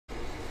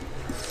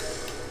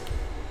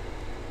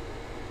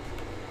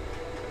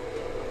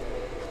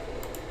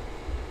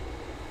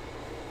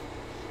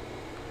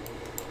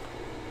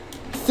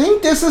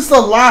think this is the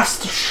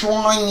last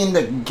shrine in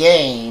the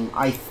game,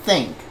 I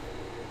think.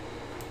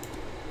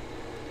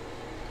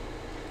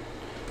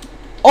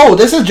 Oh,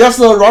 this is just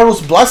the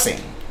Hyrule's Blessing.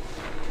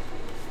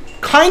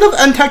 Kind of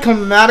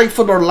anticlimactic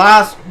for the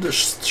last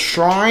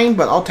shrine,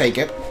 but I'll take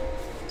it.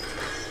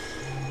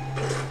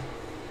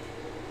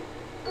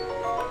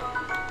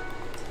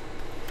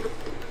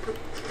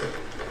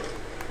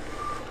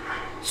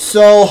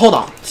 So, hold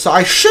on. So,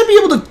 I should be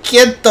able to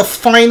get the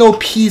final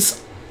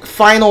piece,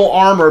 final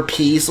armor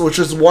piece, which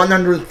is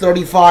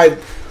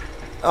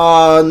 135,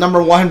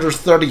 number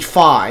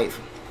 135,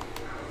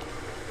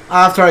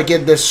 after I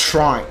get this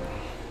shrine.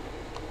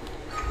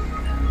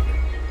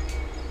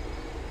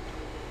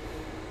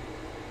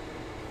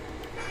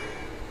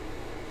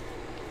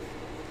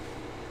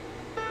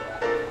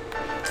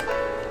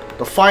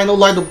 The final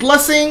Light of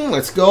Blessing,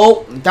 let's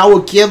go. That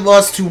will give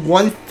us to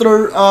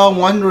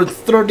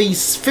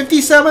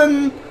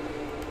 57.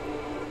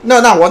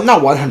 No,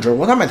 not 100.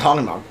 What am I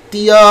talking about?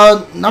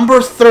 The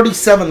number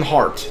 37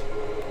 heart.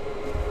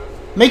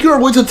 Make your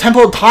way to the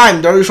Temple of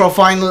Time. There you shall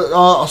find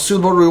a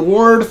suitable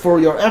reward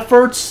for your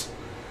efforts.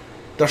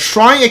 The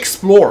Shrine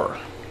Explorer.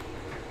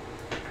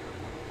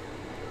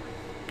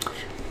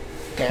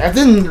 Okay, I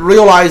didn't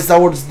realize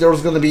there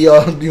was going to be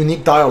a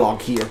unique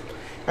dialogue here.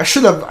 I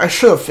should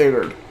have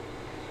figured.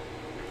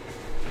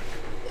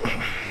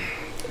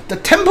 The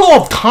Temple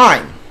of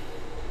Time.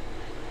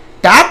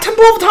 That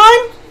Temple of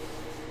Time?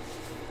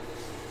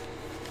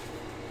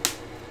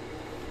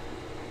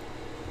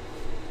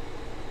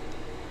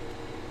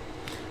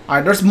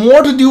 Alright, there's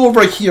more to do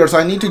over here, so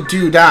I need to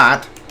do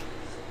that.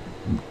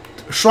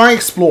 Shrine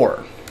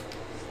Explorer.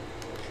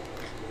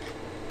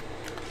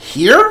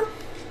 Here?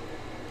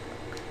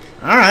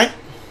 Alright.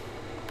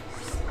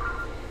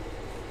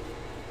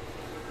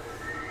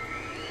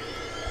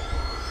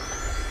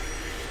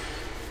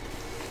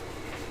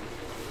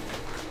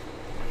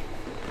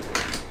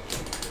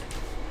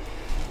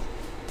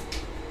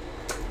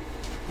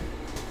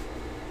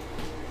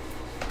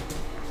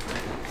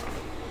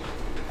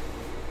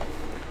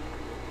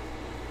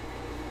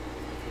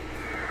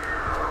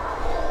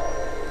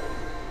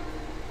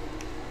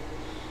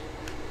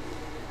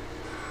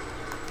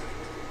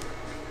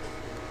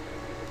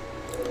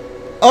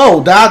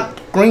 Oh,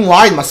 that green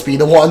light must be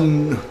the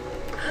one.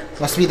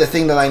 Must be the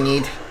thing that I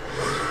need.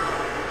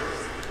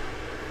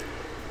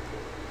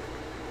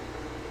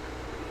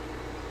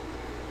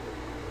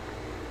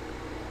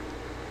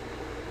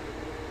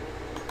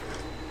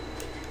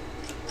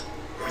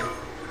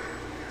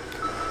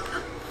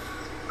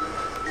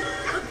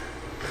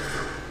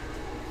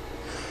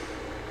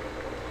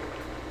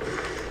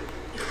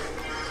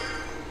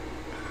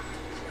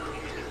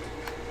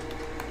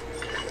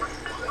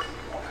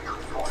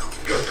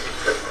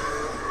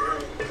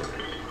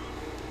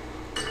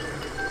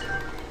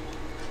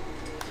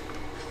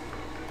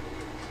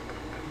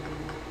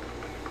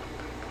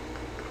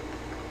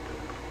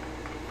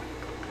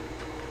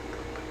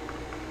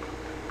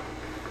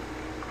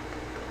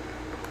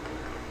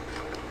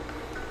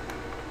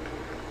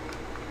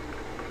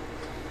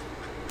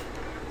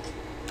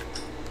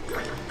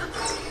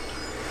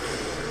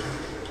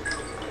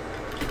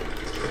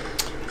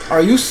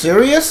 Are you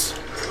serious?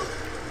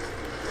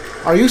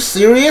 Are you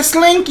serious,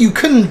 Link? You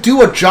couldn't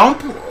do a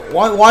jump?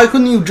 Why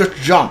couldn't you just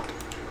jump?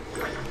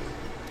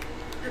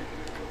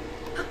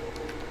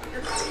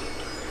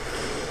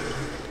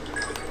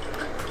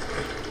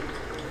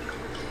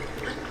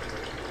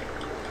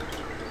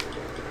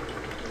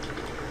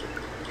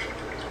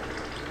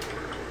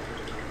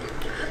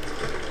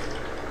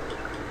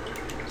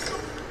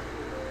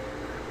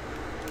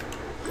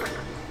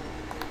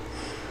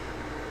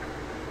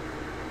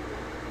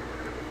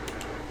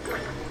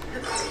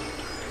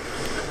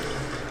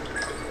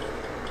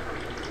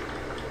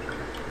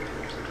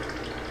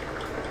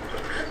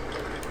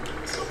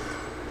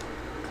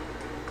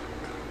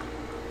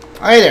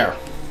 Hey there.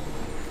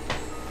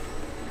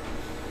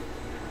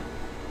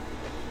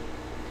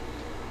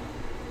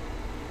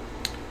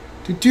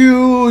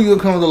 You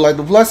come with the Light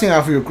of Blessing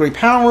after your great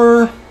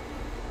power.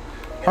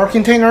 Heart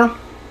container.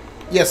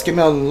 Yes, give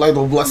me a Light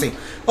of Blessing.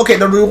 Okay,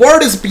 the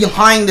reward is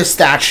behind the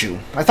statue.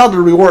 I thought the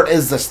reward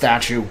is the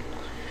statue.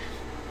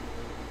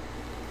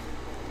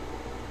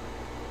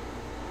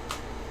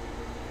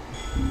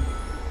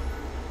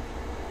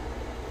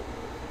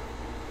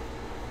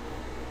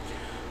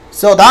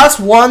 So that's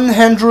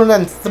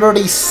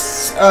 130.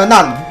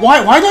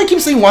 Why do I keep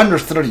saying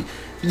 130?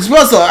 It's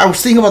because I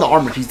was thinking about the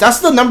armor piece.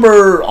 That's the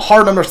number,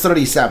 heart number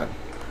 37.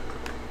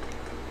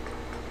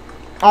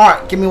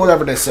 Alright, give me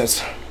whatever this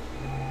is.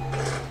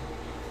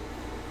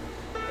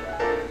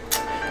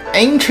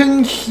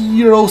 Ancient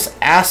Heroes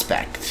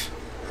Aspect.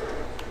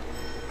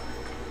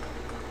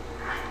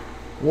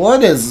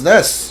 What is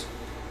this?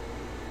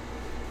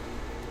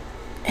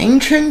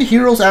 Ancient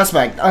Heroes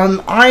Aspect.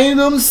 An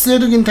item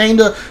said to contain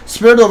the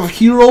spirit of a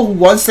hero who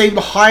once saved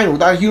Hyrule.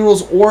 That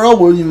hero's aura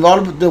will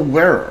envelop the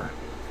wearer.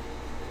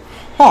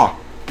 Huh.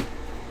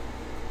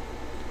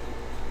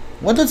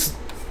 What is...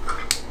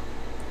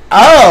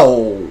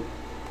 Oh.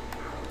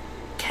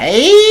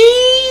 Okay.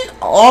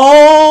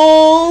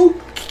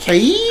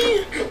 Okay.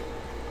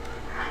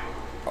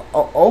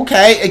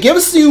 Okay, it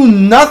gives you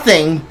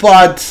nothing,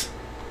 but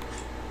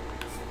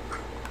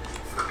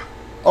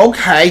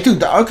okay,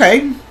 dude.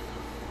 Okay.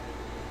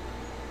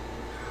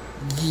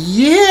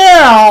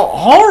 Yeah.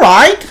 All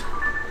right.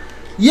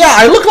 Yeah,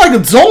 I look like a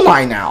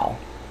Zonaite now.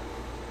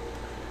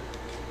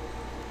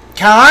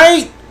 Can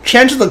I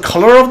change the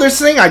color of this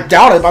thing? I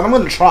doubt it, but I'm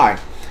gonna try.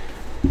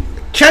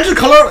 Change the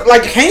color.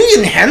 Like, can you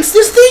enhance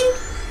this thing?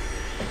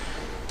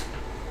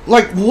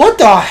 Like, what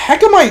the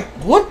heck am I?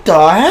 What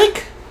the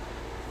heck?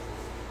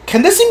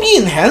 Can this thing be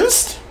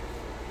enhanced?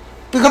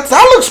 Because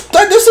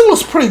this thing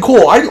looks pretty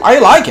cool. I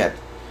like it.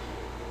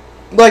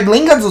 Like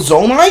Link as a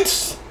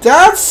Zonaite,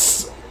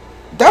 that's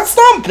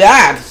not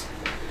bad.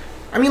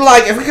 I mean,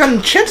 like, if we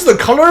can change the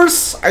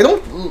colors, I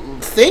don't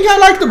think I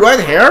like the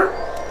red hair.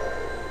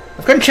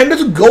 If I can change it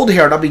to gold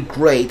hair, that'd be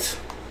great.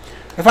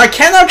 If I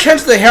cannot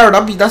change the hair,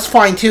 that's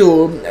fine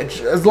too,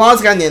 as long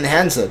as I can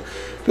enhance it.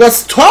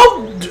 Because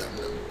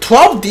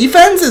 12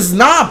 defense is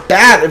not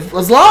bad.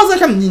 As long as I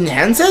can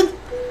enhance it,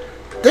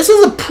 this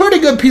is a pretty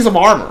good piece of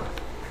armor.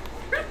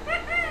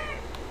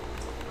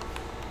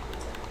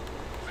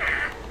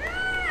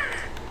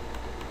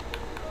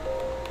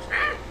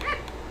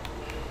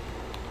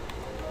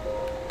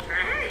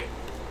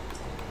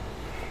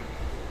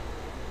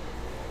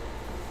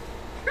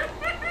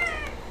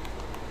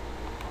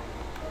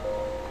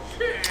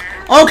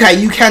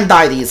 Okay, you can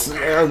die these.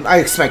 I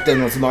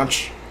expected as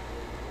much.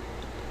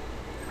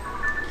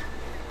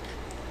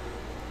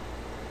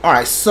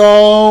 Alright,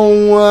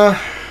 so...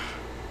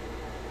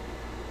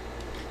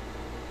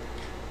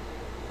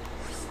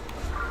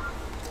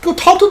 go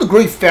talk to the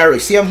Great Fairy,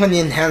 see if I can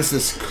enhance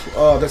this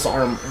this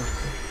armor.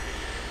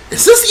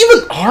 Is this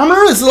even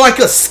armor? Is it like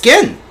a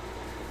skin?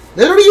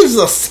 Literally is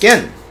a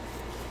skin.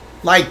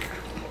 Like,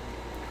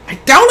 I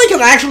doubt I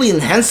can actually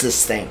enhance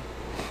this thing.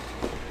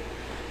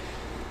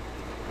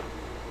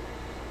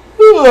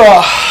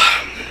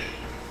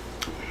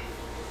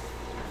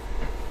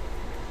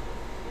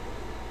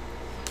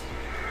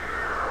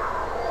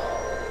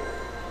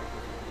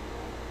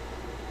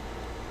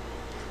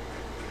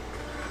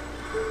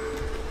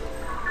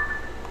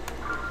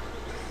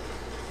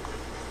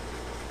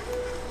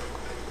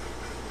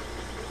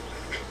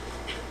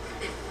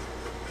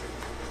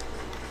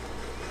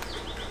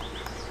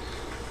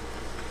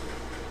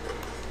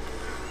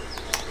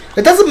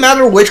 It doesn't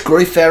matter which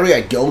Great Fairy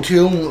I go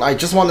to, I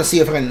just want to see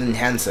if I can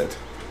enhance it.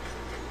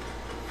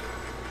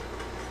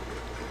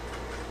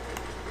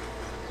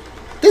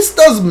 This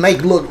does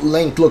make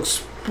Link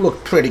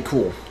look pretty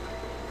cool.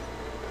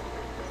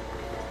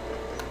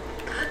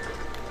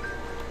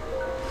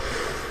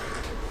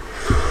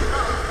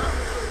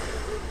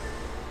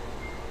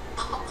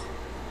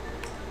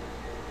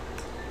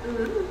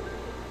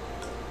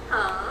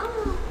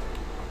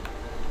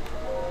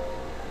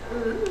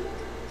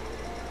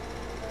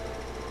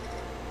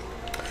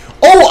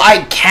 Oh,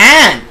 I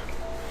can!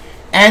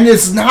 And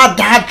it's not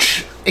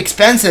that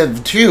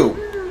expensive, too.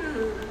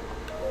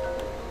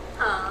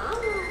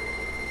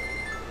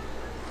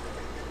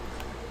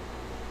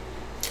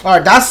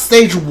 Alright, that's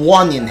stage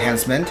 1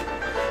 enhancement.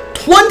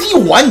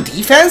 21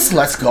 defense?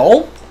 Let's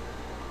go.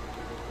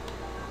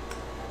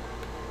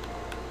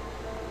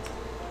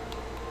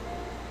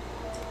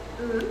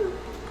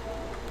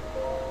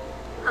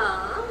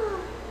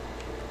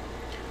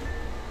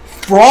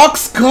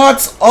 Frog's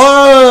Guts?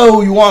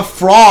 Oh, you want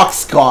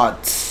Frog's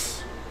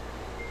Guts.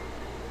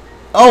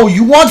 Oh,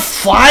 you want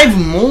 5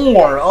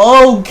 more.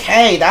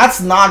 Okay, that's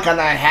not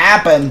gonna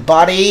happen,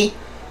 buddy.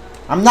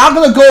 I'm not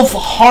gonna go for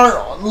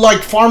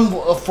farm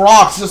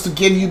frogs just to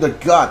give you the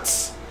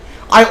guts.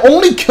 I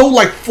only killed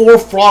like 4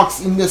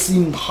 frogs in this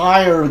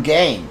entire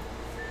game.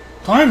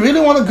 Do I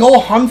really want to go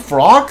hunt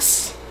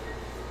frogs?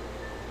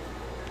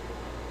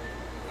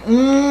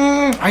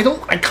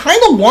 I kind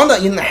of want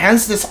to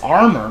enhance this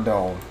armor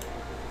though.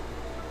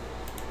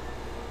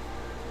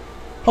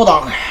 Hold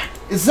on.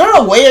 Is there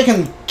a way I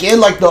can get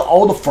like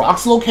all the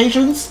frogs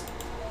locations?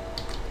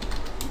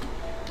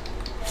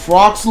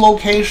 Frogs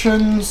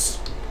locations.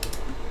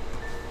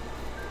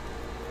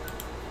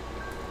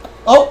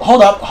 Oh,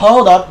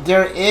 hold up.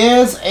 There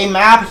is a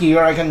map here.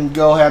 I can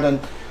go ahead and...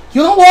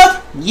 You know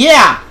what?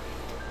 Yeah.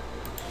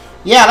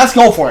 Yeah, let's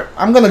go for it.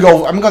 I'm gonna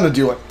do it. I'm gonna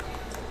do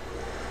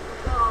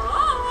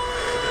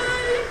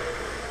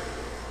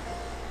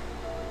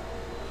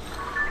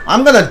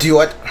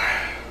it.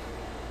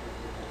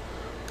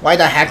 Why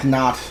the heck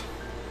not?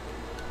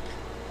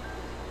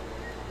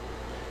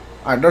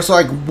 Alright, there's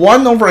like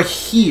 1 over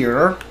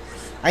here.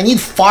 I need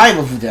 5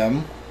 of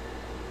them.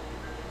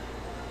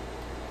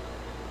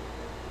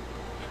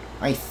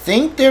 I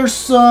think there's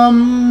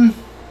some...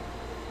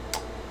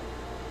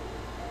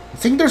 I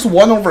think there's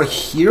 1 over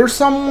here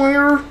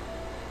somewhere.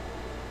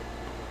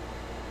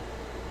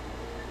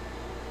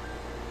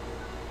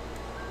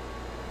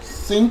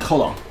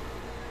 Hold on.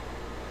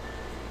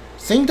 I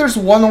think there's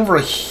 1 over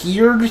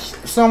here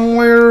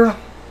somewhere.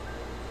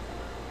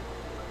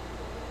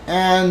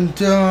 And,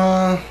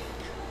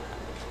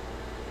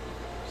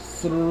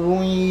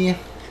 3...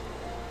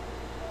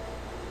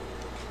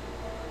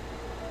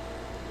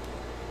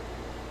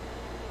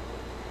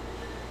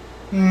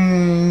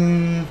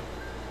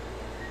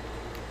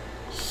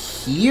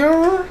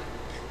 Here?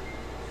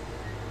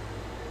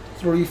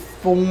 3,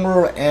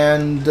 4,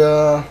 and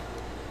I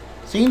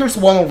think there's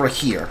one over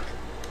here.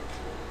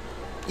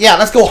 Yeah,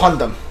 let's go hunt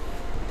them.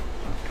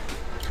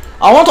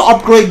 I want to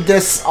upgrade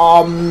this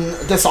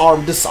this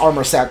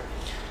armor set.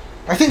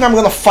 I think I'm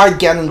gonna fight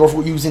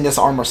Ganondorf using this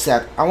armor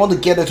set. I want to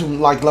get it to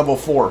like level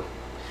 4.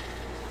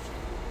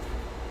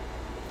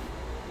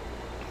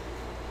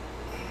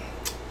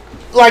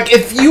 Like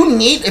if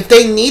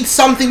they need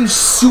something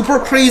super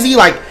crazy,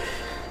 like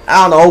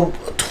I don't know,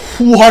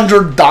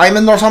 200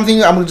 diamond or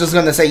something, I'm just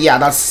gonna say yeah,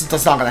 that's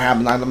not gonna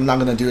happen. I'm not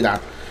gonna do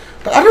that.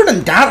 But other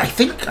than that, I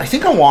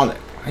think I want it.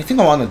 I think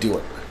I want to do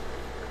it.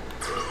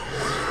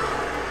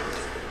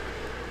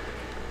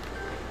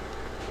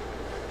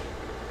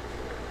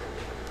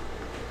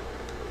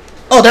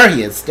 Oh, there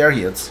he is. There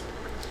he is.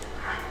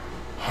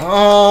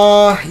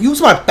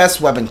 Use my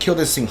best weapon. Kill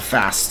this thing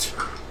fast.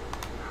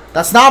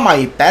 That's not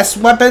my best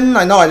weapon.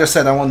 I know I just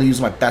said I want to use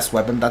my best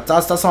weapon.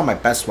 That's not my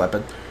best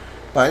weapon.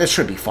 But it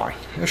should be fine.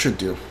 It should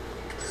do.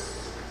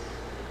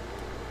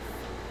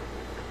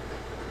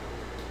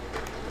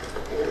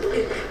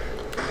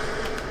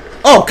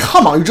 Oh,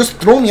 come on. You just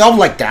throw me off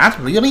like that?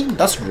 Really?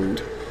 That's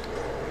rude.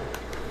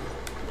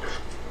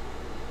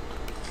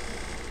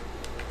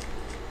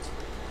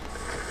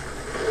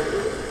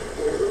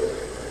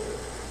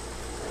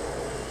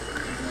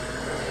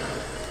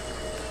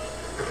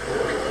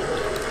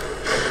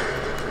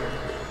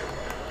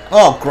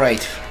 Oh,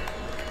 great.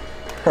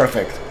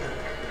 Perfect.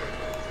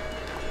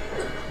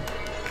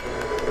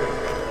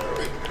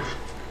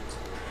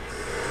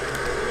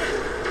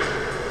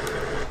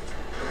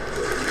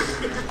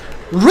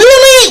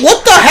 Really?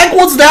 What the heck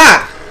was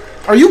that?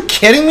 Are you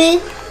kidding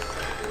me?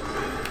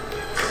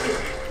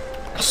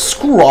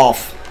 Screw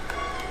off.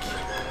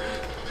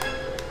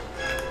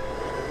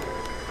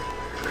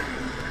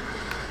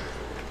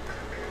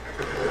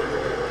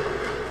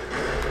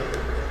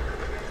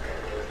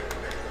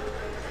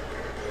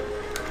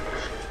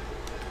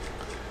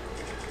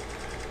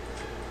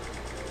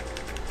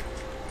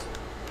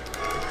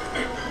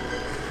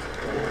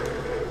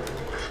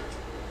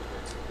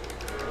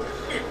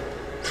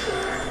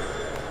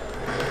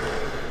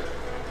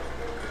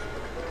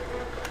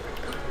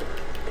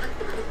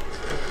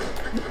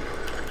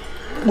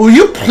 Will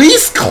you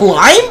please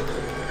climb?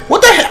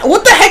 What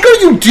the heck are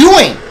you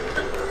doing?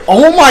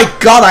 Oh my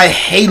god, I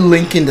hate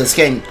Link in this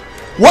game.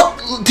 What?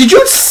 Did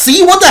you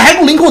see what the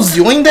heck Link was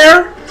doing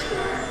there?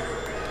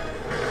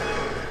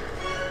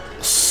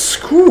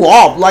 Screw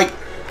up. Like,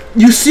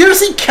 you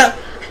seriously can't...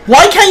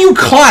 Why can't you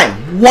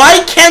climb?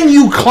 Why can't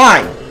you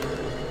climb?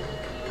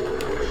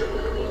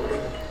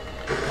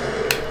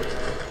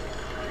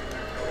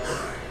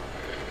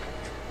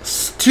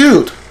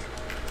 Dude.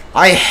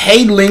 I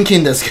hate Link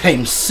in this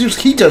game.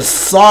 Seriously, he just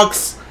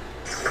sucks.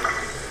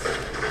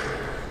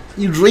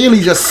 He really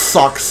just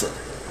sucks.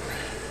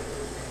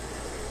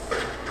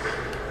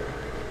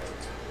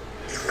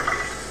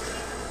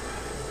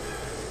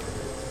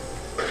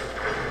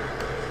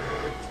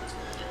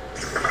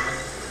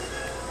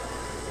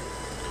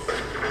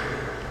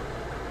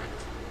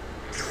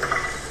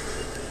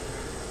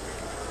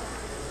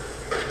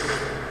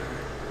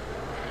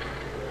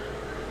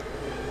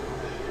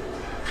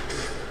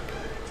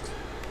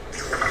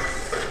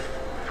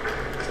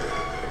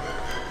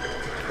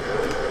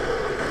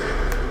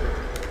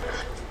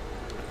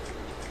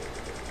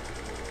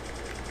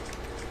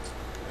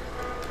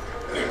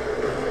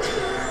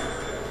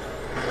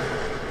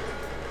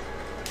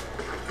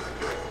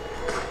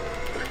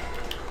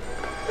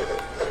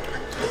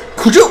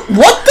 Could you...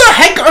 What the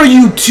heck are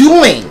you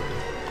doing?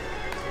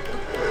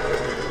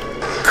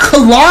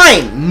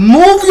 Climb!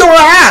 Move your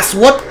ass!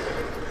 What?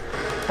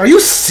 Are you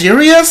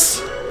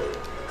serious?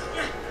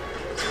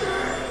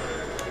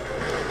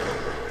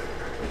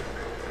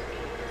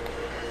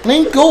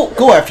 Link,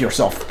 go F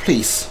yourself,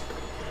 please.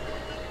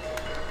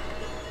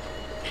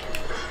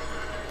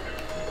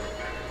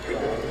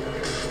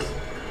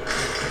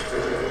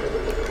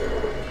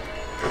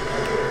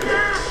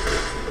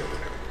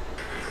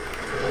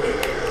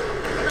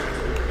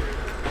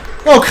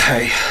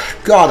 Okay,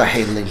 God, I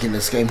hate Link in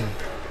this game.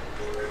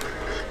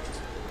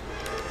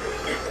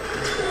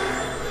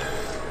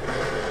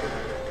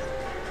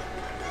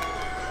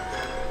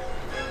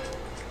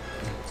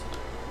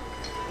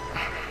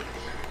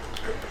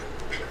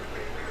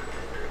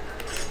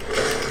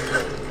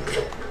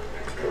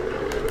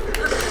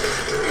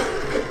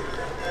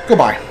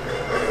 Goodbye.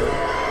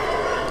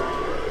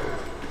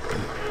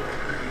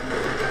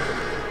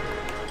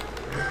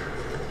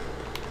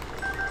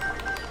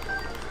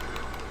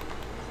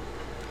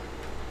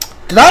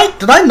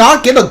 Did I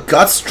not get a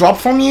guts drop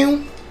from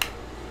you?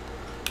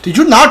 Did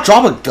you not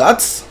drop a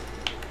guts?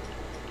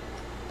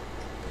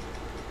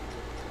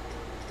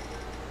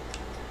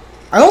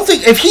 I don't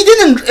think if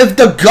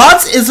the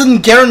guts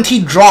isn't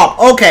guaranteed drop,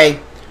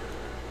 okay.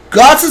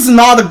 Guts is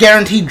not a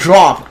guaranteed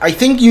drop. I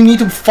think you need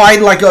to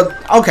fight like a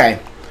okay.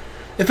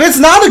 If it's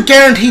not a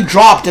guaranteed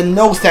drop, then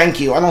no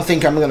thank you. I don't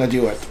think I'm gonna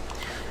do it.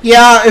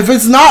 Yeah, if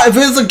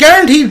it's a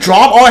guaranteed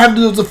drop, all I have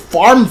to do is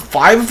farm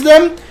 5 of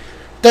them,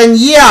 then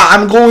yeah,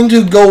 I'm going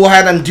to go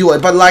ahead and do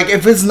it. But like,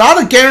 if it's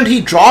not a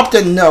guaranteed drop,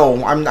 then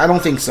no, I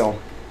don't think so.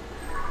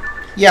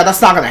 Yeah,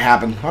 that's not gonna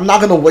happen. I'm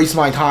not gonna waste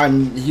my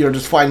time here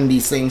just fighting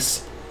these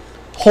things,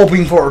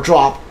 hoping for a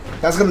drop.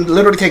 That's gonna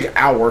literally take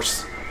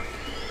hours.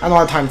 I don't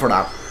have time for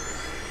that.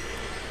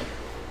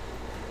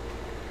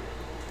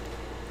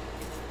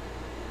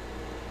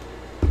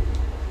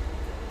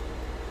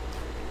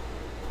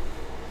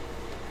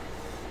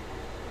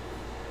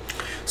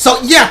 So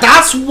yeah,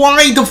 that's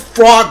why the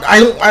frog.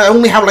 I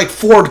only have like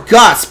 4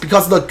 guts,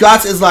 because the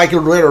guts is like a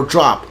rare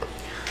drop,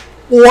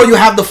 or you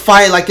have to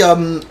fight like a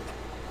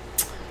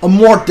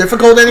more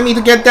difficult enemy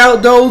to get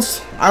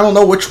those. I don't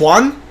know which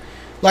one.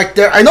 Like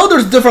I know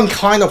there's different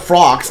kind of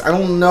frogs. I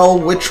don't know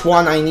which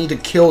one I need to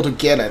kill to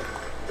get it.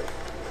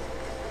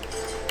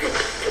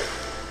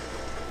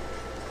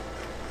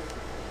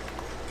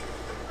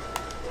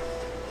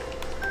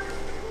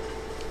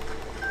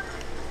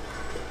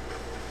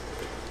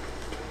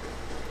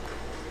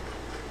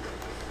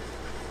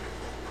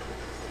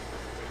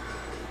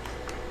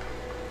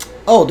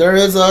 Oh, there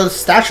is a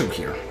statue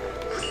here.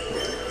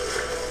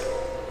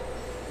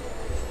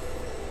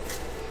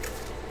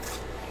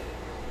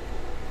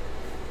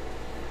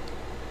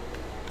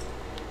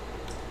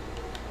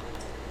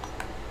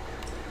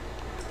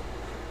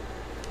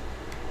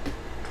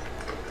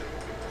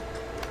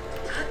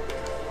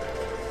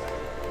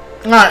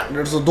 Alright,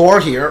 there's a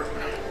door here.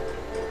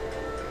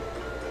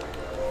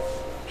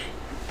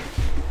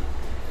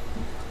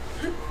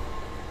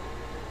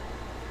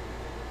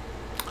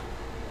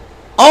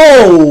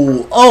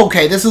 Oh,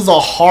 okay, this is a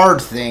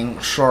hard thing,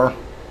 sure.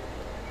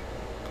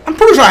 I'm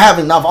pretty sure I have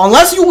enough,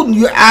 unless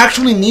you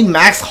actually need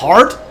max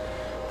heart,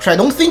 which I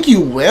don't think you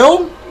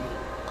will.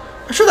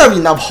 I should have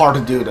enough heart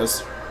to do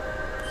this.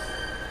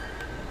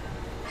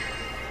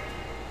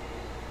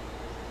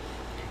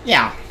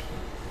 Yeah.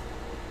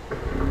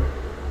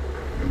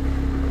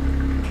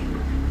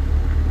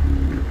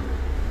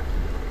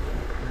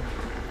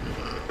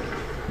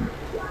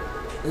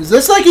 Is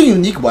this like a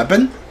unique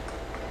weapon?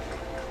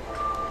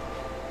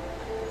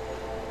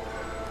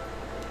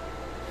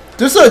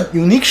 This is a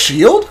unique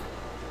shield?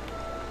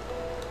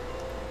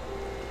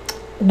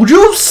 Would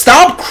you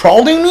stop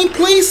crawling me,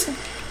 please?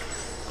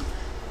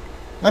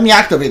 Let me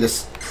activate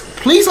this.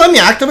 Please let me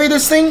activate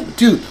this thing?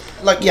 Dude,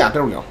 like, yeah,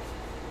 there we go.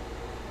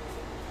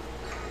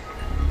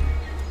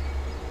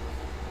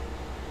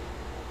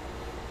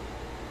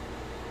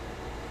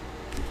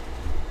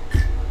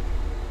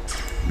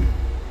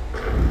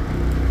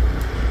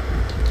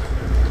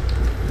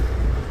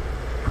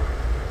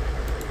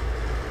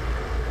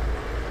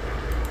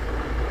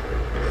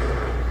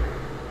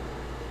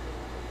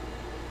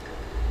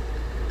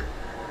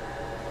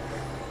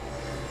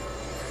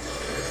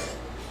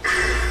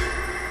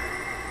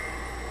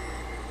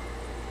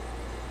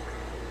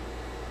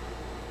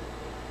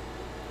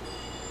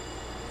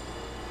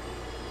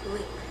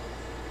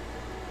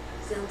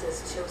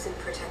 Zelda's chosen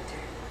protector.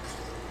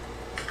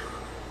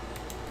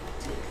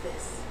 Take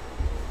this.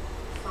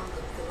 Follow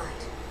the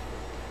light.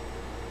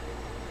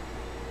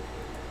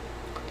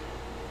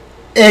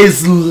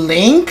 Is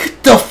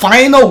Link the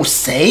final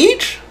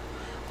sage?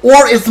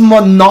 Or is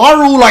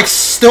Monaru like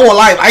still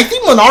alive? I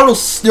think Monaru's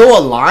still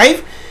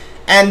alive,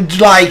 and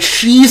like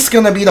she's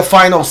gonna be the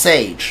final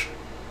sage,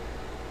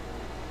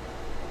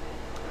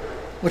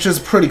 which is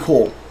pretty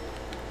cool.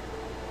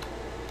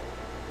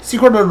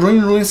 Secret of the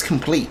Ruins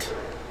complete.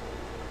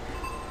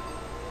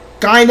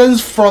 Guidance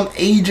from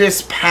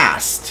ages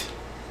past.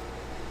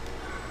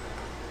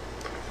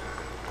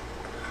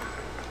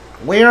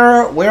 Where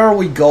are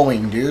we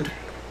going, dude?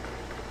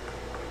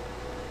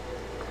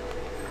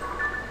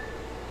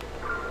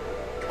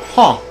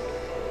 Huh.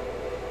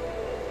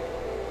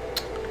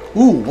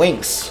 Ooh,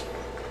 wings.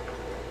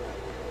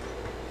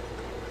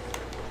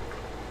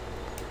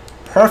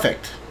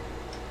 Perfect.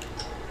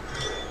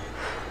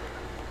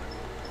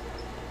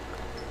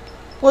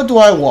 What do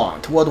I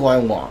want? What do I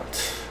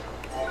want?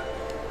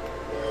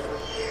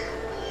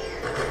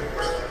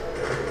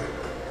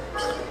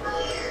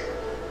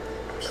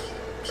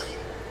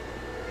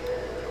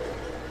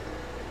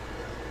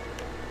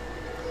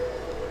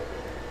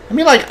 I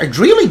mean, like, I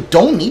really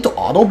don't need to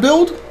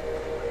auto-build.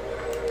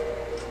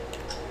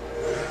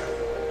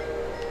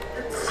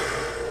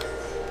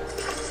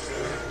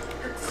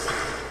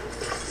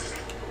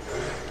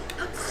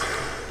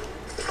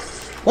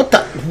 What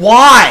the?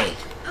 Why?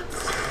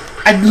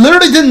 I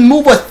literally didn't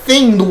move a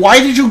thing.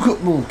 Why did you go?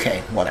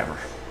 Okay, whatever.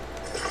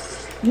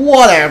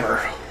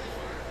 Whatever.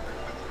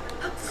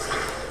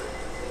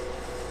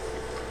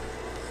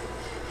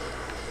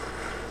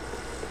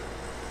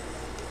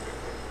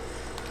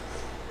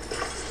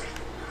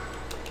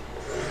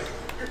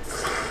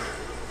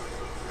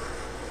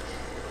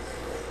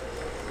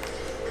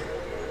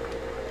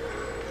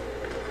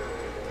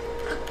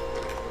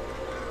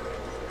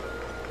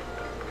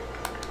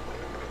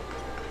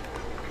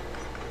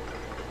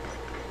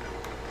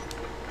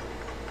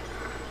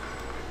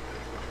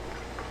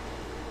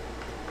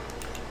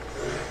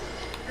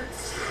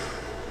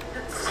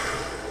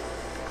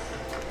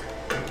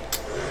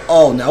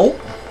 Oh, no.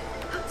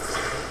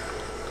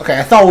 Okay,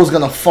 I thought it was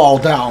gonna fall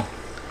down.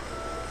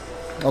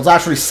 I was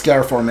actually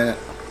scared for a minute.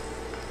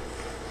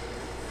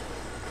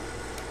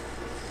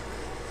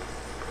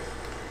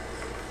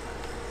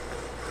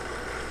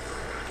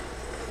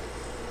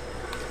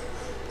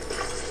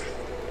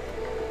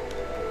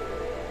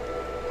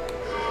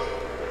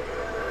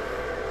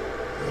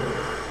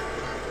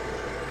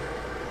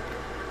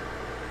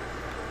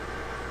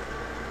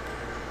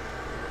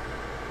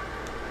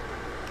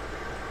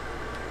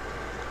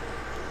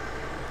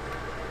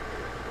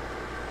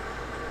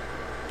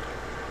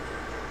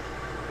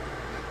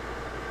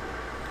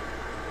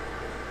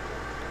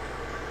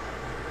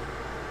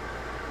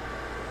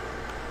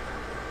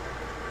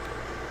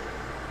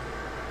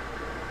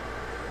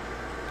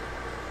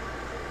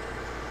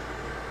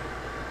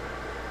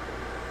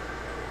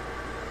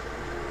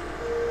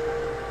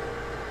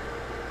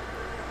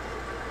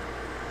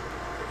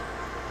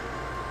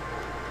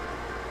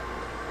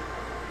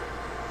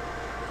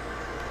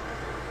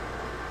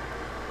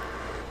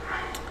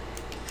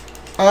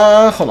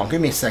 Hold on,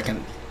 give me a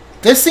second.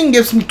 This thing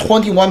gives me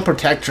 21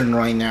 protection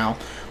right now.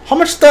 How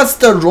much does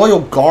the Royal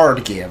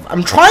Guard give?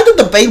 I'm trying to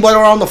debate whether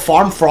I want to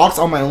farm frogs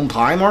on my own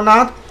time or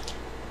not.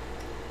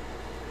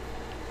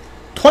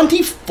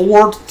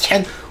 24 to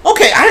 10.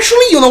 Okay,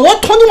 actually, you know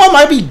what? 21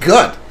 might be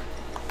good.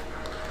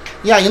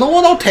 Yeah, you know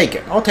what? I'll take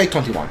it. I'll take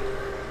 21.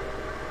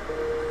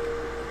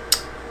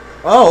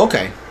 Oh,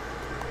 okay.